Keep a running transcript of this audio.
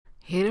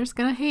Haters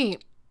gonna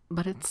hate,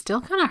 but it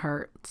still kind of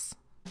hurts.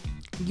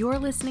 You're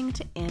listening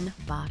to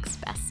Inbox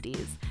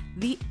Besties,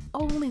 the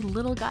only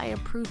little guy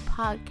approved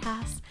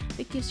podcast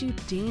that gives you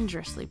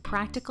dangerously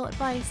practical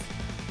advice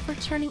for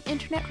turning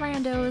internet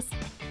randos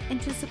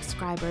into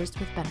subscribers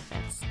with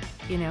benefits.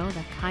 You know,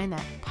 the kind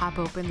that pop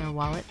open their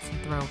wallets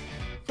and throw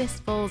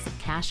fistfuls of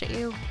cash at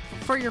you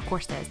for your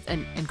courses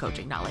and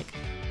coaching, not like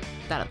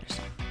that other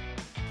stuff.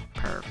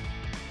 Perv.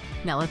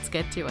 Now let's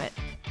get to it.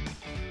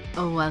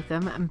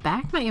 Welcome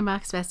back, my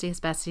Inbox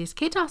Besties.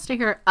 Kate Doster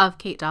here of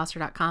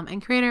katedoster.com and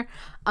creator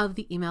of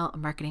the Email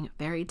Marketing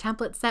Fairy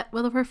template set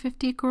with over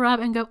 50 grab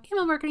and go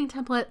email marketing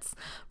templates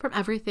from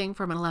everything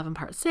from an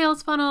 11-part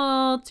sales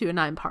funnel to a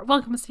 9-part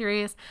welcome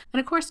series, and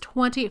of course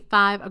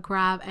 25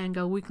 grab and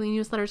go weekly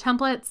newsletter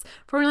templates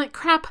for when you're like,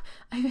 crap,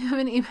 I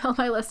haven't emailed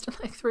my list in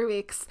like 3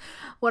 weeks.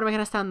 What am I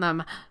going to send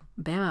them?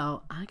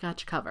 Bammo, I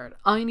got you covered.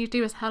 All you need to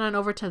do is head on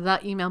over to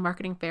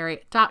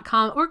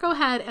theemailmarketingfairy.com or go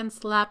ahead and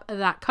slap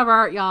that cover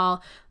art,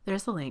 y'all.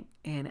 There's a link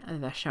in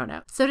the show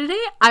notes. So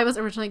today I was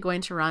originally going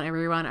to run a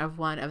rerun of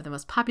one of the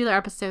most popular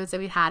episodes that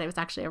we had. It was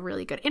actually a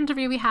really good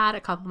interview we had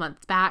a couple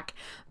months back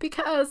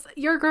because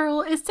your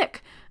girl is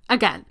sick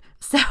again.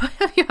 So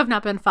if you have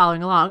not been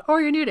following along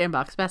or you're new to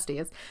Inbox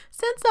Besties,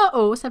 since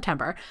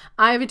September,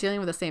 I've been dealing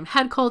with the same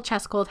head cold,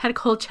 chest cold,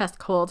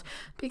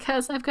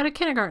 because I've got a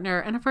kindergartner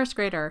and a first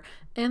grader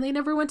and they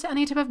never went to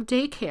any type of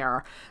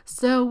daycare.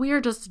 So we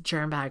are just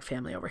germ bag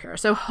family over here.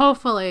 So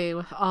hopefully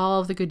with all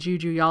of the good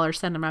juju y'all are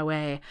sending my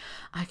way,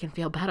 I can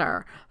feel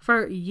better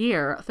for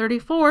year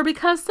 34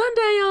 because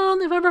Sunday, y'all,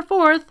 November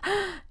 4th,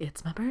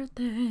 it's my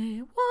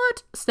birthday.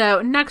 What?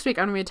 So next week,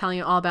 I'm going to be telling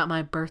you all about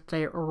my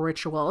birthday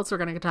rituals. We're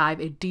going to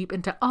dive deep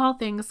into all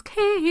things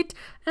Kate,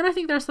 and I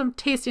think there's some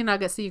tasty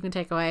nuggets that you can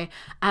take away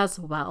as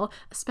well,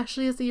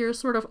 especially as the year is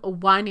sort of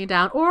winding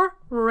down or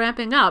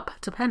ramping up,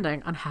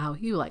 depending on how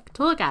you like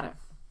to look at it.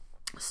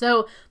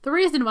 So the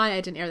reason why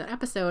I didn't air that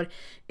episode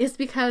is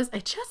because I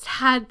just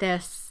had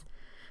this,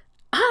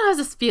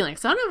 this feeling.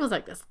 So I don't know if it was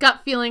like this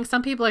gut feeling.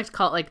 Some people like to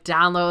call it like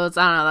downloads.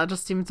 I don't know. That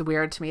just seems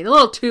weird to me. A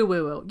little too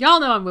woo-woo.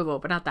 Y'all know I'm woo-woo,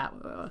 but not that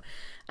woo-woo.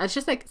 And it's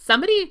just like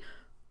somebody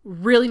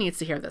really needs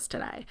to hear this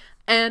today.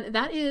 And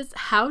that is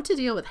how to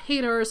deal with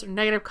haters or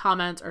negative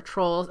comments or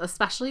trolls,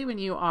 especially when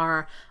you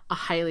are a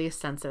highly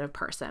sensitive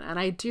person. And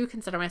I do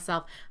consider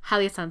myself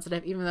highly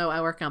sensitive, even though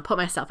I work on put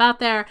myself out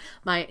there.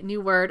 My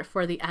new word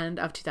for the end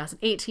of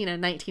 2018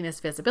 and 19 is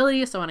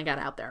visibility. So I want to get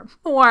out there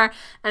more.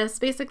 And it's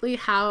basically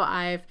how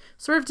I've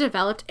sort of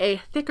developed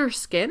a thicker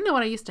skin than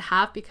what I used to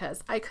have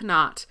because I could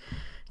not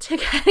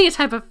take any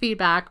type of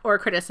feedback or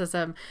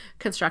criticism,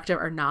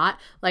 constructive or not.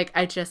 Like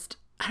I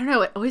don't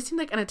know, it always seemed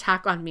like an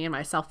attack on me and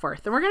my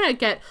self-worth. And we're going to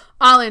get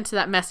all into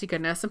that messy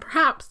goodness. And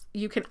perhaps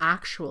you can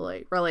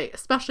actually relate,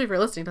 especially if you're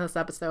listening to this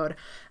episode.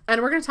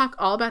 And we're going to talk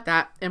all about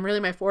that and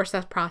really my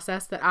 4-step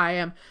process that I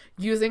am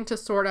using to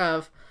sort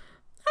of,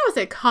 I don't want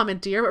to say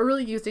commandeer, but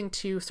really using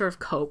to sort of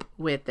cope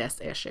with this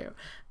issue.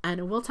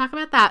 And we'll talk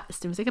about that as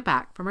soon as we get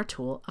back from our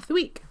tool of the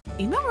week.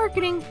 Email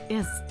marketing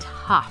is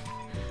tough.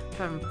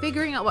 From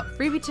figuring out what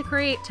freebie to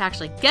create to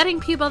actually getting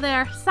people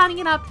there, signing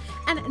it up,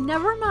 and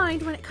never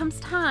mind when it comes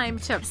time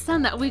to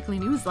send that weekly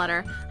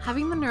newsletter,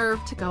 having the nerve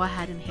to go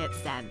ahead and hit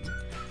send.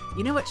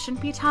 You know what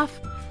shouldn't be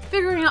tough?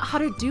 Figuring out how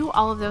to do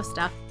all of those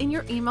stuff in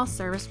your email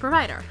service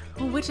provider,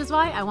 which is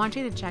why I want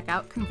you to check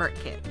out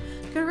ConvertKit.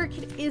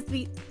 ConvertKit is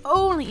the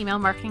only email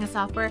marketing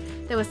software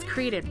that was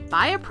created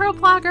by a pro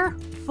blogger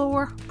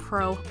for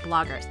pro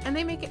bloggers, and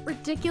they make it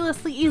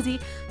ridiculously easy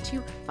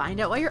to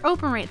find out what your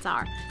open rates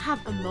are, have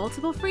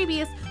multiple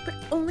freebies, but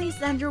only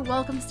send your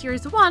welcome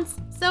series once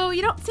so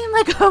you don't seem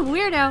like a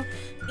weirdo.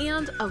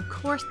 And of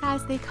course,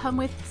 guys, they come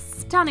with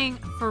stunning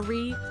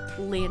free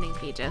landing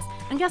pages.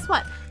 And guess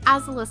what?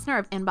 As a listener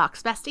of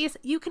Inbox Besties,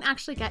 you can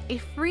actually get a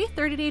free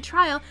 30-day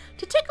trial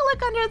to take a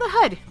look under the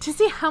hood to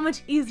see how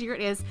much easier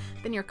it is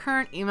than your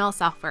current email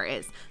software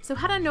is. So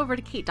head on over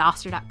to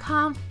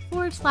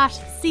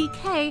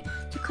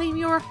katedoster.com/CK to claim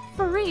your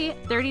free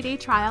 30-day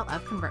trial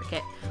of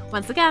ConvertKit.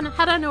 Once again,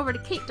 head on over to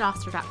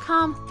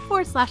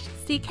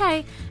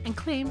katedoster.com/CK and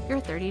claim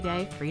your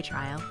 30-day free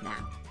trial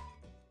now.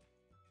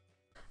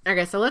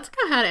 Okay, so let's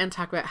go ahead and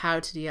talk about how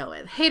to deal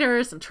with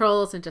haters and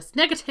trolls and just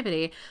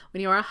negativity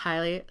when you are a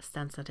highly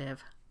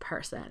sensitive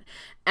person.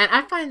 And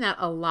I find that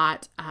a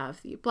lot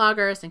of the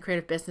bloggers and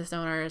creative business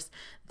owners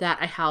that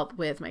I help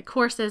with my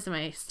courses and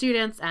my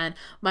students and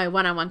my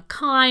one-on-one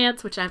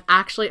clients, which I'm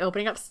actually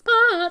opening up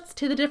spots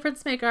to the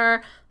Difference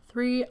Maker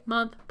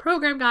 3-month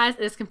program, guys.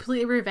 It is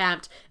completely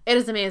revamped. It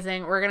is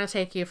amazing. We're going to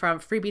take you from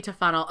freebie to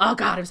funnel. Oh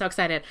God, I'm so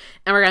excited.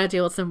 And we're going to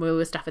deal with some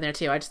woo-woo stuff in there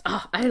too.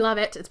 I love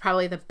it. It's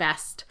probably the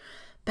best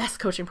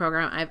coaching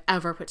program I've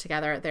ever put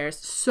together. There's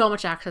so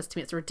much access to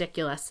me. It's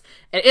ridiculous.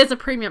 It is a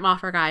premium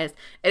offer, guys.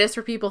 It is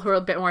for people who are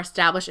a bit more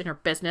established in your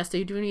business. So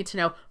you do need to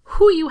know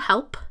who you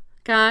help,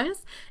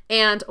 guys,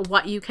 and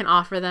what you can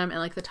offer them and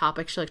like the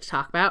topics you like to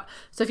talk about.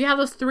 So if you have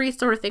those 3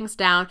 sort of things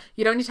down,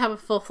 you don't need to have a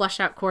full fleshed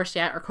out course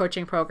yet or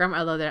coaching program,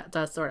 although that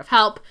does sort of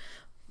help.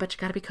 but you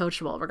got to be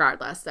coachable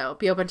regardless. So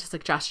be open to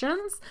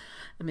suggestions.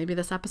 And maybe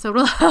this episode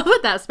will help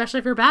with that, especially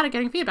if you're bad at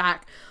getting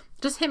feedback.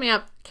 Just hit me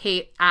up,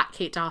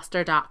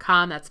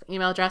 kate@katedoster.com. That's my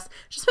email address.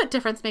 Just put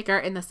difference maker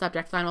in the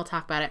subject line. We'll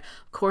talk about it.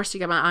 Of course, you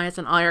get my eyes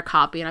on all your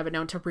copy, and I've been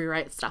known to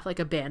rewrite stuff like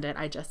a bandit.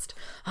 I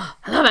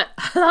love it.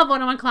 I love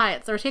one-on-one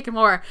clients. So we're taking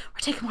more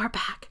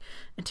back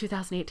in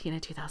 2018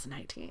 and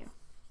 2019.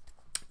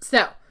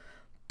 So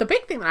the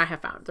big thing that I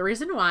have found, the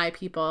reason why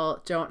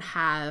people don't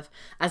have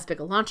as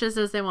big of launches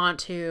as they want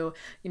to,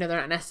 they're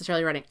not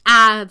necessarily running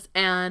ads,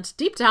 and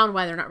deep down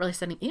why they're not really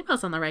sending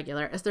emails on the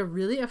regular is they're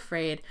really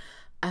afraid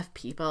of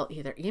people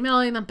either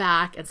emailing them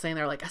back and saying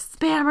they're like a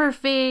spammer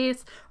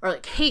face or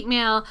like hate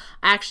mail.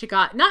 I actually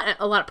got not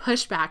a lot of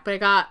pushback, but I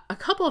got a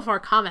couple of more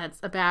comments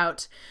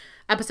about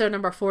episode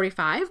number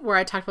 45, where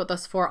I talked about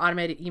those 4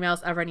 automated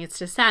emails everyone needs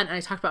to send. And I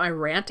talked about my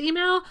rant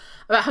email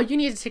about how you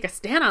need to take a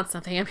stand on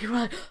something. And people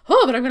are like,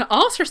 oh, but I'm going to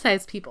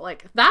ostracize people.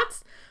 Like,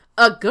 that's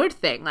a good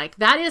thing. Like,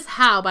 that is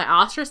how, by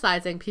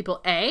ostracizing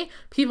people,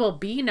 people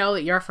B, know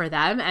that you're for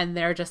them and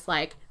they're just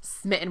like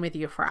smitten with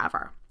you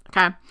forever.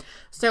 Okay.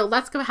 So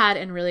let's go ahead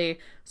and really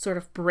sort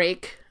of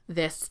break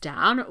this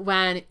down.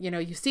 When,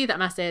 you see that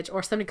message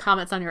or somebody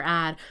comments on your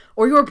ad,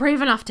 or you were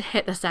brave enough to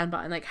hit the send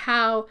button, like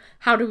how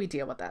do we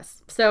deal with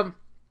this? So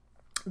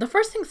the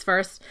first things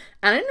first,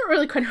 and I didn't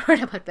really quite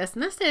word up like this,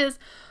 and this is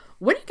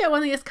when you get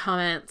one of these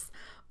comments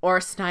or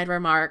snide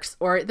remarks,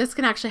 or this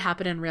can actually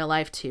happen in real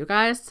life too,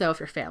 guys. So if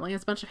your family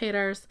has a bunch of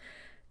haters,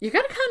 you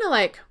got to kind of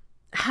like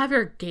have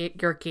your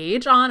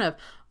gauge on of,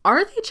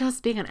 are they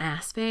just being an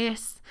ass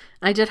face?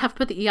 And I did have to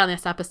put the E on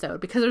this episode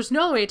because there's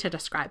no way to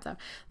describe them.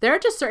 There are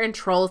just certain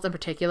trolls in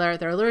particular.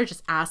 They're literally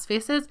just ass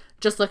faces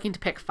just looking to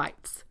pick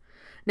fights.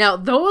 Now,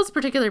 those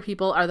particular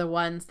people are the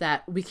ones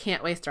that we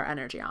can't waste our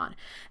energy on.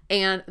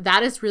 And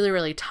that is really,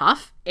 really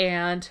tough.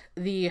 And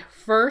the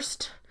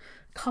first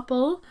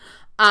couple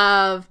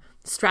of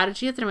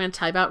strategies that I'm going to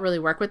tell you about really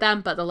work with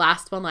them. But the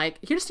last one, like,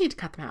 you just need to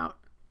cut them out.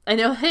 I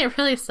know it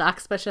really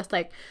sucks, but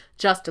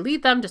just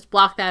delete them, just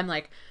block them.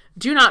 Like,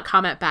 do not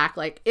comment back.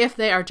 Like, if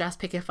they are just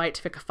picking a fight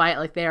to pick a fight,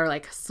 like they are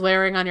like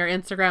swearing on your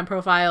Instagram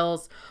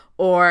profiles,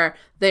 or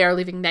they are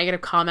leaving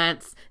negative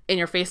comments in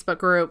your Facebook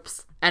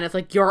groups, and it's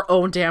like your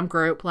own damn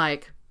group,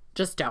 like,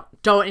 just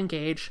don't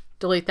engage,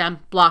 delete them,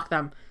 block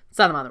them,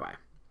 send them on their way.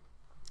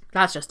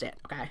 That's just it.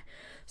 Okay.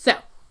 So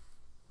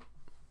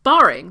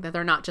barring that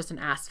they're not just an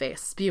ass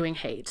face spewing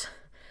hate,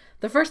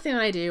 the first thing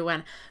that I do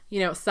when,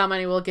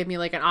 somebody will give me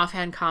like an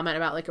offhand comment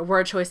about like a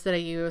word choice that I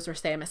use, or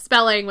say a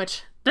misspelling,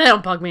 which they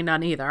don't bug me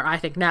none either. I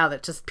think now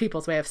that just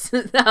people's way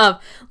of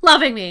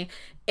loving me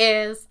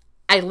is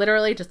I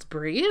literally just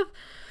breathe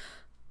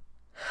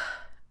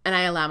and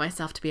I allow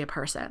myself to be a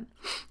person.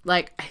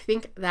 Like, I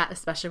think that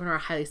especially when we're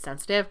highly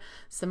sensitive,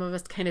 some of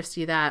us kind of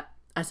see that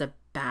as a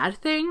bad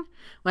thing,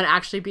 when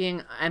actually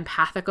being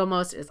empathic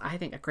almost is, I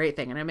think, a great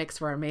thing. And it makes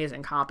for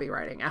amazing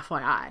copywriting,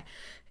 FYI.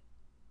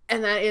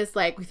 And that is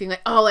like, we think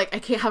like, oh, like I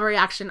can't have a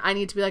reaction. I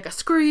need to be like,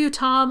 screw you,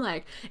 Tom.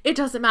 Like, it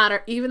doesn't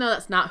matter, even though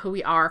that's not who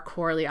we are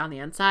corely on the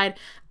inside.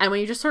 And when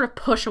you just sort of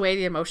push away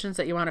the emotions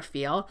that you want to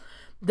feel,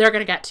 they're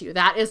going to get to you.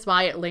 That is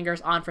why it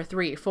lingers on for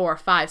 3, 4,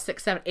 5,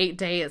 6, 7, 8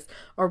 days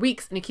or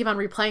weeks. And you keep on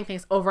replaying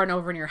things over and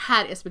over in your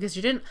head. It's because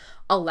you didn't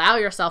allow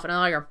yourself and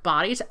allow your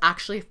body to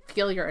actually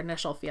feel your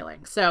initial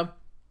feelings. So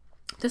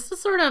this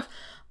is sort of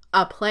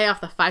a play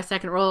off the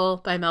 5-second rule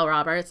by Mel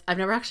Roberts. I've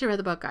never actually read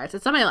the book, guys.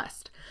 It's on my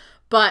list.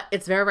 But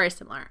it's very, very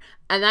similar.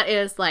 And that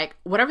is like,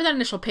 whatever that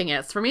initial ping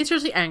is. For me, it's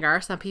usually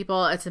anger. Some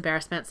people, it's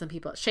embarrassment. Some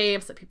people, it's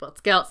shame. Some people, it's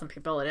guilt. Some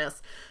people, it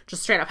is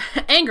just straight up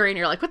angry. And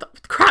you're like, what the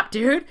crap,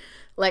 dude?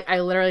 Like,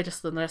 I literally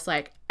just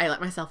like, I let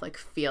myself like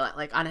feel it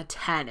like on a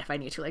 10 if I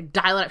need to. Like,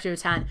 dial it up to a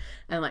 10. And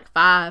I'm like,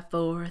 5,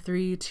 4,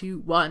 3, 2,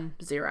 1,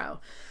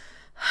 0.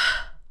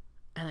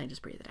 And I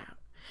just breathe it out.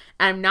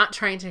 And I'm not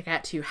trying to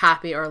get too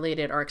happy or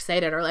elated or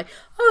excited or like,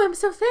 oh, I'm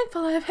so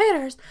thankful I have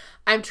haters.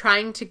 I'm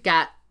trying to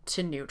get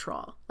to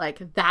neutral.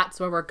 Like, that's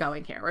where we're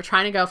going here. We're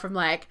trying to go from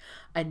like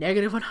a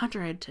negative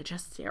 100 to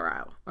just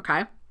 0.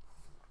 Okay.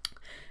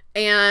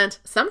 And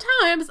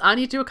sometimes I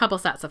need to do a couple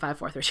sets of 5,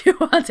 4, 3, 2,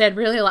 1 and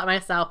really let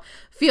myself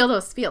feel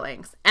those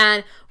feelings.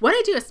 And what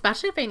I do,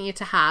 especially if I need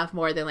to have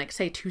more than like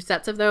say 2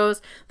 sets of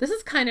those, this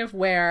is kind of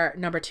where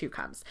number 2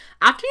 comes.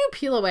 After you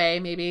peel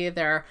away maybe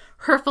their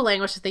hurtful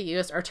language that they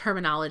use or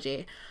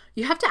terminology,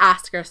 you have to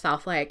ask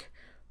yourself like,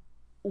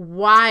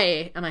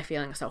 why am I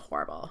feeling so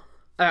horrible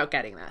about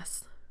getting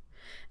this?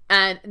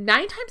 And 9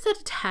 times out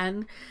of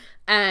 10,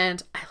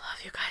 and I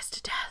love you guys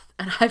to death,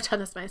 and I've done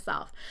this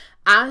myself,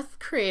 as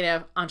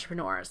creative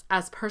entrepreneurs,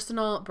 as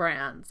personal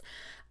brands,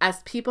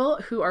 as people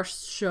who are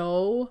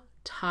so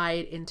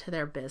tied into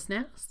their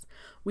business,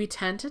 we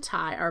tend to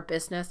tie our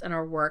business and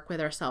our work with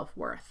our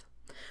self-worth.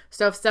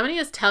 So if somebody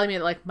is telling me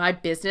that like my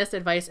business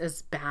advice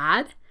is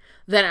bad,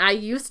 then I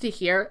used to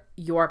hear,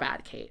 you're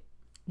bad, Kate.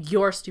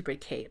 You're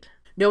stupid, Kate.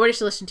 Nobody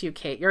should listen to you,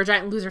 Kate. You're a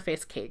giant loser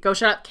face, Kate. Go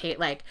shut up, Kate.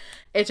 Like,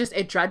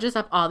 it dredges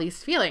up all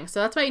these feelings. So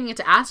that's why you need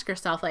to ask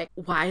yourself, like,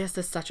 why is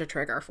this such a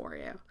trigger for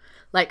you?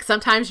 Like,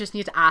 sometimes you just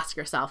need to ask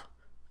yourself,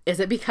 Is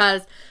it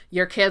because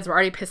your kids were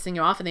already pissing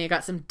you off and then you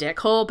got some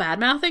dickhole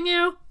bad-mouthing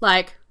you?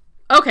 Like,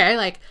 okay,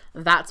 like,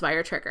 that's why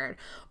you're triggered.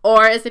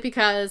 Or is it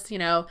because, you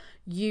know,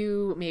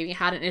 you maybe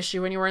had an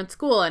issue when you were in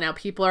school and now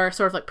people are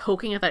sort of like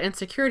poking at that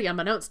insecurity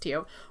unbeknownst to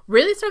you?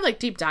 Really sort of like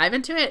deep dive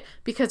into it,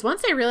 because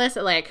once I realized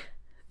that like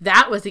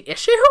that was the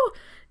issue,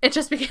 it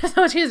just became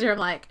so much easier. I'm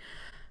like,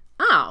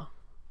 oh,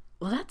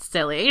 well, that's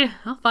silly.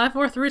 Well, 5,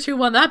 4, 3, 2,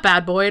 1, that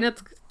bad boy, and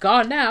it's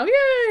gone now.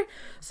 Yay!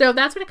 So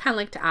that's what I kind of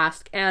like to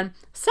ask. And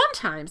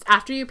sometimes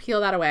after you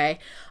peel that away,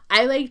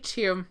 I like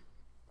to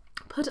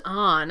put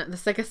on,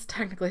 this I guess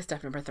technically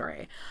step number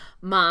 3,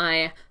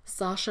 my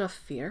Sasha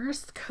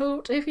Fierce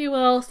coat, if you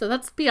will. So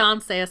that's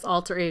Beyonce's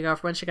alter ego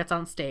for when she gets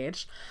on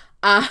stage.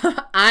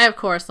 I, of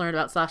course, learned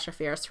about Sasha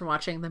Fierce from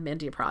watching the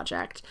Mindy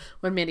Project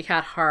when Mindy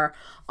had her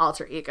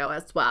alter ego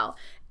as well.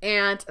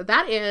 And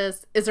that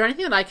is there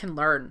anything that I can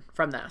learn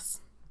from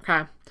this?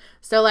 Okay.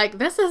 So like,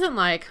 this isn't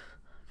like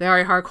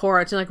very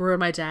hardcore to like ruin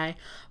my day,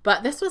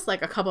 but this was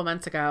like a couple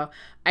months ago.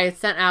 I had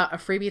sent out a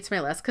freebie to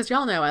my list because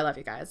y'all know I love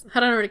you guys.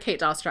 Head on over to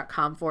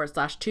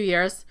katedoster.com/2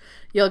 years.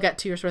 You'll get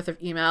 2 years worth of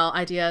email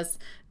ideas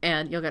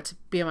and you'll get to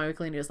be on my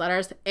weekly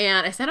newsletters.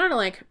 And I sent out a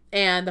link,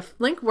 and the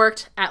link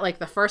worked at like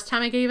the first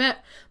time I gave it,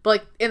 but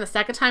like in the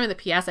second time in the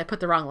PS, I put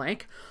the wrong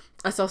link.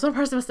 So some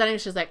person was sending,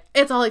 she's like,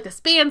 it's all like the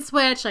spam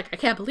switch. Like, I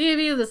can't believe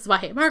you. This is why I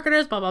hate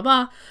marketers, blah, blah,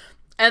 blah.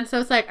 And so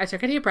it's like, I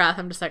took a deep breath.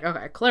 I'm just like,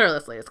 okay,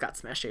 clearly it's got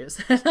some issues.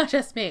 It's not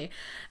just me.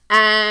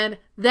 And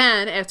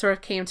then it sort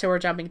of came to, we're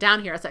jumping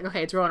down here. It's like,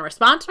 okay, do you want to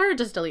respond to her or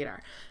just delete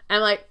her? And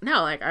I'm like,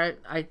 no, like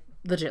I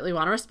legitimately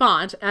want to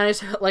respond. And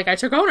I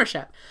took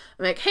ownership.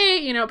 I'm like, hey,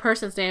 you know,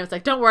 person's name. It's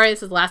like, don't worry,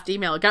 this is the last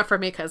email it got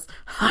from me because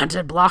I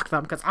did block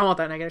them because I want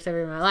that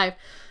negativity in my life.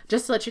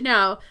 Just to let you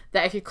know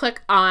that if you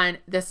click on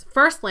this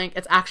first link,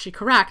 it's actually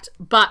correct,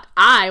 but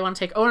I want to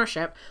take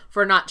ownership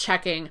for not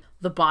checking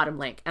the bottom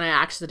link, and I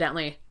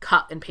accidentally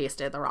cut and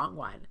pasted the wrong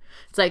one.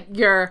 It's like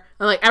I'm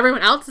like,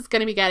 everyone else is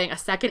going to be getting a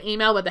second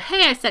email with the,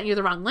 hey, I sent you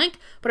the wrong link,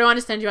 but I want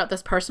to send you out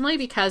this personally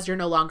because you're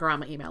no longer on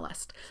my email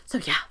list. So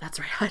yeah, that's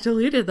right. I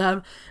deleted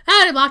them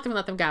and I blocked them and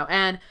let them go.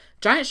 And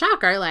giant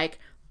shocker, like,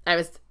 I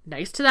was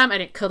nice to them. I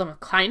didn't kill them with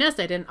kindness.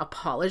 I didn't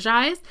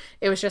apologize.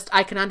 It was just,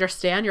 I can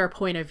understand your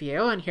point of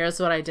view and here's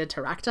what I did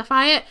to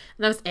rectify it.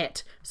 And that was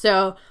it.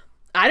 So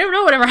I don't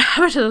know whatever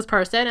happened to this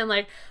person. And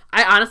like,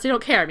 I honestly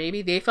don't care.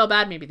 Maybe they felt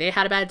bad. Maybe they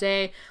had a bad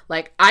day.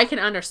 Like, I can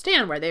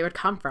understand where they would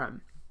come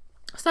from.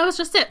 So that was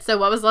just it. So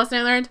what was the lesson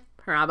I learned?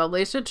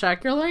 Probably should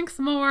check your links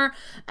more.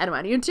 And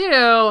when you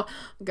do,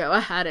 go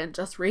ahead and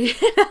just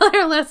re-email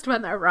your list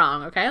when they're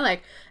wrong. Okay.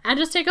 Like, and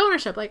just take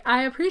ownership. Like,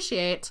 I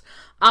appreciate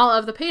all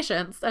of the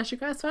patience. As you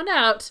guys found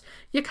out,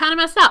 you kind of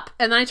messed up.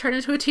 And then I turned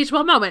into a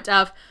teachable moment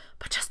of,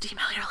 but just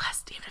email your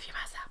list even if you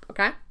mess up.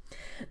 Okay.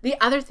 The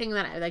other thing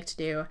that I like to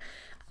do,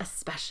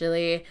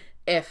 especially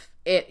if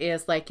it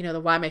is like, you know, the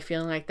why am I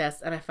feeling like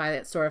this? And I find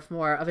it's sort of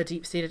more of a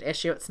deep-seated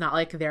issue. It's not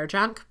like their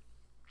junk.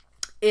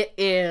 It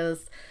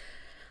is,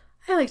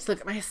 I like to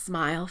look at my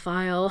smile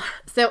file.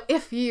 So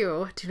if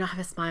you do not have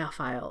a smile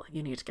file,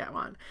 you need to get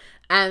one.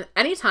 And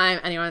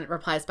anytime anyone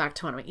replies back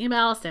to one of my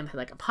emails, saying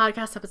like a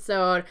podcast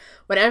episode,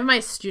 whatever,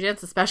 my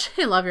students,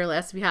 especially Love Your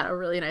List, we had a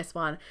really nice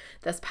one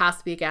this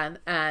past weekend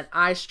and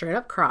I straight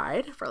up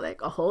cried for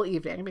like a whole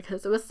evening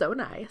because it was so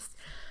nice.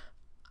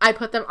 I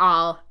put them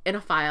all in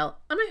a file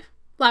on my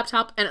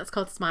laptop and it's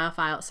called Smile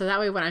File. So that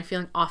way when I'm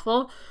feeling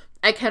awful,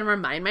 I can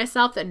remind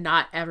myself that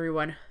not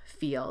everyone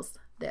feels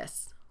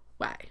this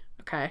way.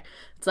 Okay.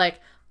 It's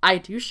like, I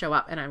do show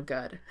up and I'm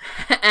good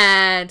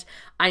and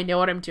I know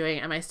what I'm doing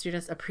and my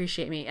students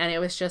appreciate me. And it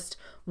was just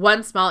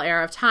one small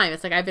error of time.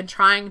 It's like, I've been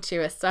trying to,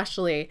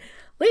 especially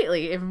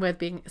lately, even with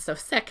being so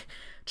sick,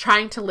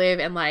 trying to live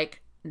in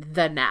like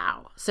the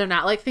now. So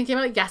not like thinking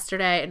about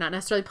yesterday and not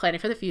necessarily planning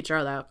for the future,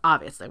 although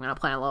obviously I'm going to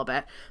plan a little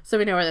bit so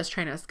we know where this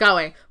train is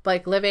going, but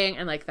like living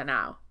in like the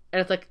now.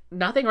 And it's like,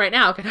 nothing right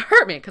now can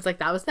hurt me because like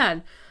that was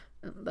then.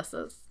 This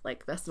is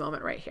like this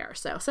moment right here.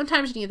 So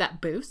sometimes you need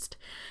that boost.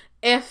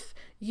 If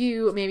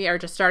you maybe are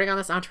just starting on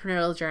this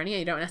entrepreneurial journey and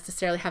you don't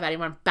necessarily have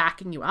anyone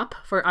backing you up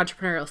for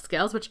entrepreneurial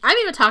skills, which I'm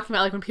even talking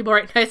about, like when people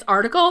write a nice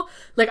article,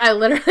 like I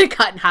literally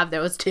cut and have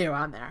those too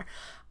on there.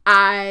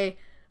 I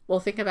will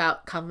think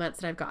about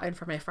compliments that I've gotten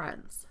from my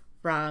friends,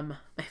 from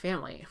my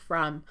family,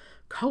 from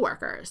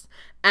coworkers.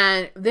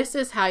 And this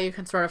is how you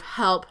can sort of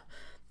help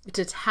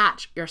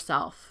detach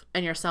yourself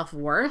and your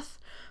self-worth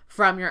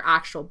from your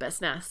actual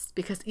business.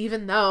 Because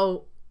even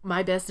though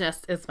my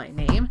business is my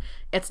name,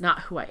 it's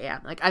not who I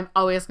am. Like, I'm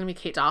always going to be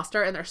Kate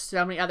Doster, and there's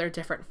so many other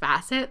different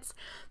facets,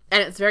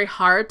 and it's very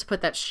hard to put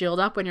that shield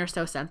up when you're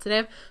so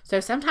sensitive. So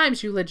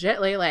sometimes you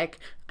legitly, like,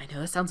 I know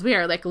this sounds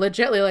weird, like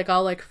legitly, like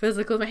I'll like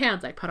physically with my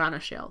hands, like put on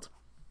a shield,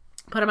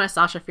 put on my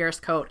Sasha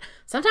Fierce coat.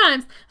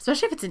 Sometimes,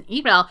 especially if it's an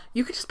email,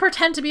 you could just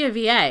pretend to be a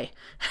VA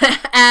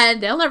and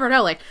they'll never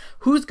know, like,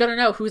 who's going to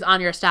know who's on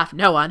your staff?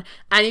 No one.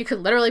 And you could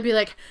literally be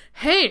like,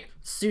 hey,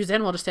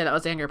 Susan, we'll just say that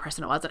was the angry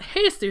person it wasn't.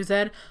 Hey,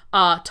 Susan,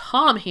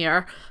 Tom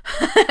here.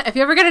 If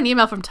you ever get an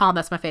email from Tom,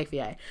 that's my fake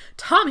VA.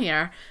 Tom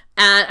here.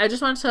 And I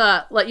just wanted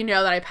to let you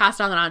know that I passed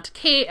on to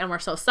Kate, and we're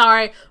so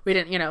sorry. We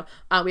didn't,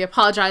 we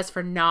apologize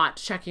for not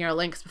checking our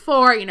links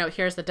before.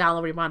 Here's the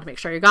download. We wanted to make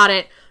sure you got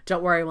it.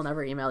 Don't worry, we'll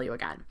never email you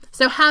again.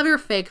 So have your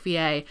fake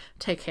VA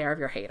take care of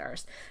your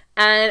haters.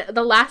 And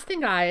the last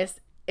thing,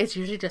 guys, is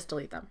usually just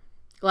delete them.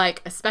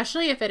 Like,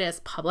 especially if it is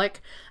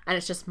public and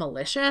it's just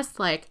malicious,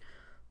 like,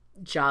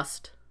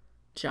 just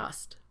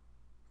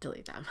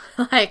delete them.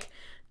 Like,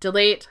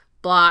 delete,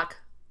 block,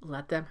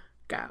 let them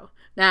go.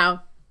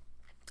 Now,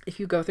 if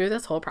you go through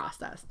this whole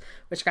process,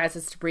 which, guys,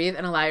 is to breathe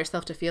and allow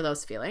yourself to feel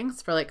those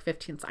feelings for like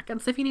 15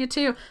 seconds if you need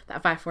to,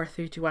 that 5, 4,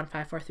 3, 2, 1,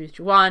 5, 4, 3,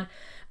 2, 1,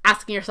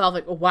 asking yourself,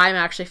 like, why am I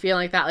actually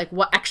feeling like that? Like,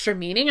 what extra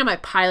meaning am I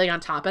piling on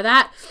top of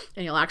that?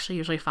 And you'll actually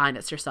usually find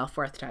it's your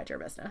self-worth tied to your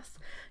business.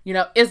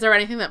 Is there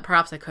anything that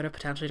perhaps I could have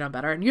potentially done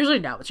better? And usually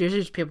no. It's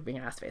usually just people being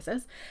ass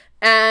faces.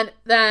 And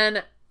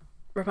then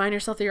remind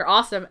yourself that you're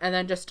awesome, and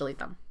then just delete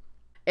them.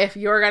 If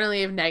you're going to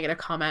leave negative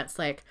comments,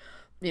 like,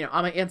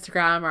 on my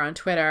Instagram or on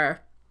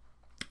Twitter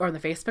or in the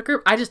Facebook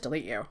group, I just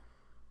delete you.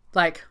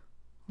 Like,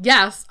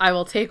 yes, I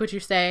will take what you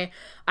say.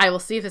 I will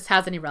see if this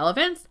has any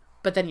relevance,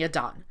 but then you're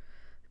done.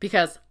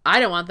 Because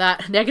I don't want that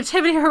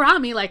negativity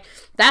around me. Like,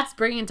 that's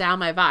bringing down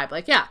my vibe.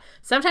 Like, yeah,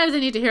 sometimes I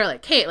need to hear,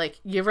 like, Kate, like,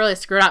 you've really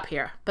screwed up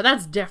here. But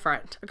that's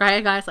different.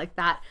 Okay, guys? Like,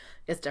 that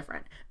is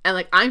different. And,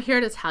 like, I'm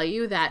here to tell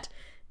you that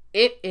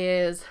it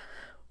is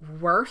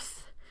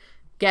worth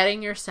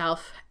getting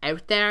yourself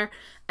out there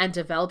and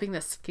developing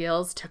the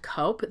skills to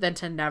cope than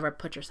to never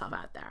put yourself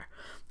out there.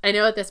 I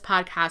know that this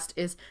podcast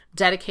is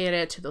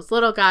dedicated to those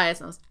little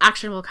guys and those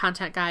actionable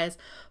content guys,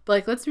 but,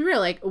 like, let's be real.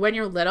 Like, when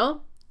you're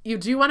little, you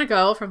do want to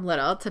go from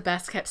little to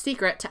best kept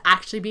secret to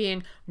actually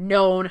being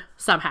known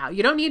somehow.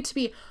 You don't need to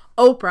be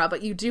Oprah,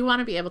 but you do want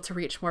to be able to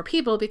reach more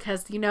people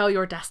because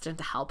you're destined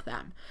to help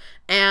them.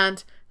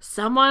 And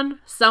someone,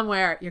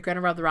 somewhere, you're going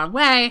to rub the wrong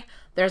way.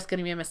 There's going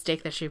to be a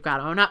mistake that you've got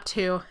to own up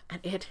to, and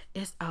it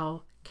is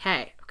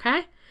okay.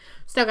 Okay?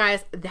 So,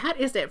 guys, that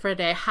is it for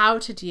today. How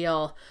to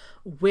deal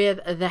with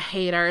the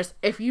haters.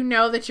 If you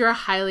know that you're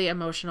highly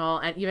emotional,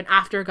 and even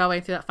after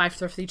going through that 5,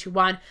 4, 3, 2,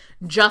 1,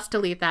 just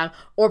delete them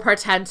or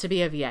pretend to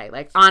be a VA.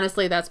 Like,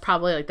 honestly, that's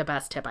probably like the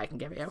best tip I can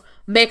give you.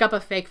 Make up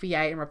a fake VA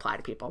and reply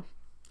to people.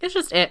 It's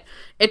just it.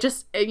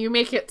 You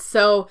make it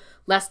so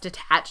less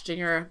detached and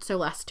you're so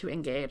less to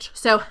engage.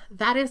 So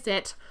that is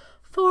it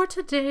for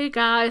today,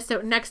 guys.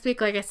 So next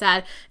week, like I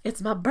said,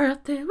 it's my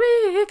birthday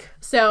week.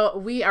 So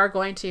we are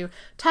going to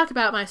talk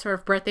about my sort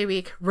of birthday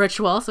week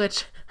rituals,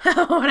 which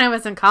when I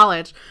was in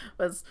college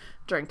was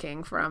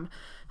drinking from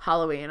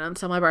Halloween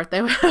until my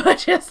birthday,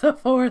 which is the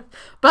 4th.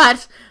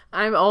 But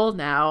I'm old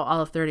now, all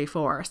of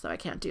 34, so I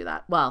can't do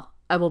that. Well,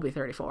 I will be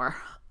 34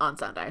 on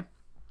Sunday.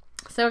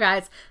 So,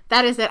 guys,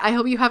 that is it. I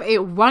hope you have a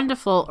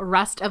wonderful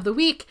rest of the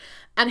week.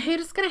 And hate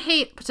is going to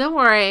hate, but don't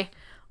worry,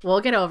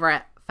 we'll get over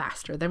it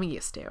faster than we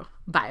used to.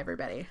 Bye,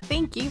 everybody.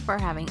 Thank you for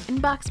having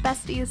Inbox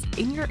Besties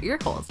in your ear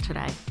holes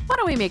today. Why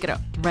don't we make it a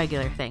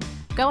regular thing?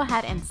 Go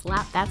ahead and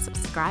slap that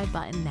subscribe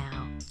button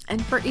now.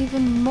 And for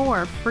even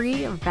more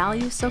free,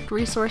 value-soaked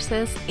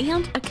resources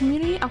and a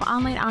community of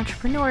online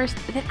entrepreneurs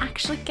that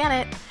actually get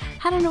it,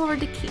 head on over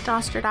to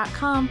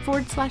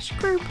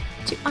katedoster.com/group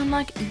to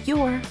unlock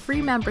your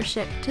free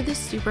membership to the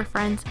Super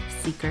Friends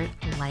Secret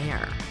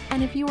Lair.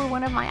 And if you were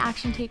one of my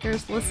action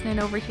takers listening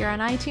over here on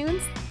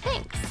iTunes,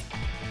 thanks.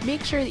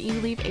 Make sure that you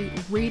leave a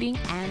rating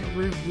and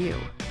review.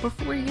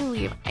 Before you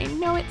leave, I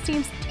know it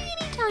seems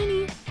teeny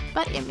tiny,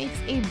 but it makes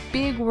a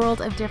big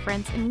world of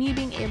difference in me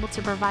being able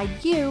to provide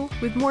you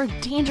with more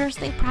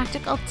dangerously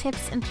practical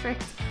tips and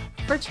tricks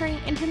for turning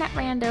internet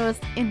randos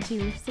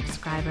into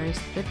subscribers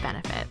with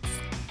benefits.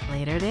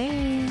 Later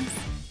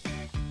days.